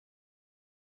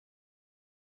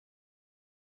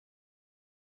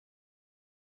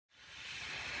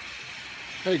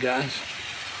Hey guys,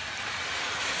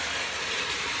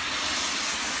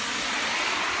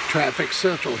 Traffic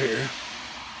Central here.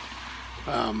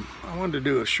 I wanted to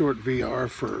do a short VR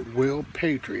for Will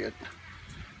Patriot.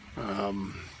 I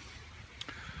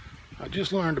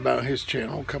just learned about his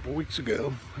channel a couple weeks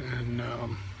ago, and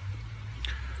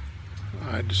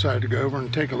I decided to go over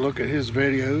and take a look at his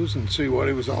videos and see what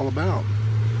he was all about.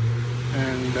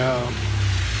 And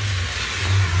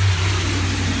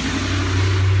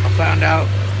I found out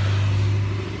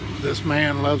this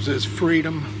man loves his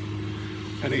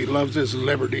freedom and he loves his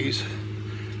liberties,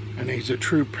 and he's a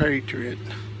true patriot.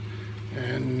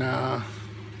 And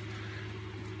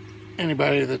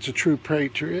anybody that's a true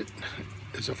patriot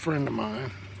is a friend of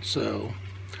mine. So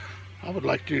I would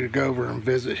like you to go over and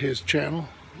visit his channel.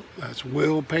 That's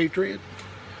Will Patriot,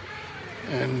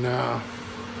 and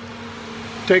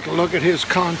take a look at his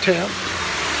content.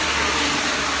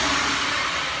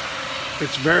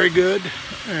 It's very good,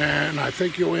 and I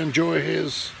think you'll enjoy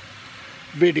his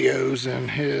videos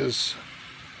and his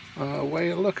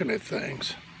way of looking at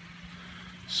things.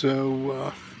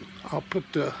 So I'll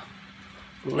put the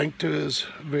link to his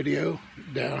video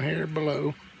down here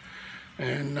below,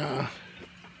 and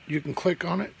you can click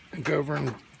on it and go over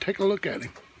and take a look at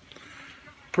him.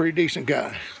 Pretty decent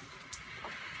guy.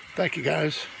 Thank you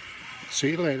guys.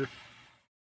 See you later.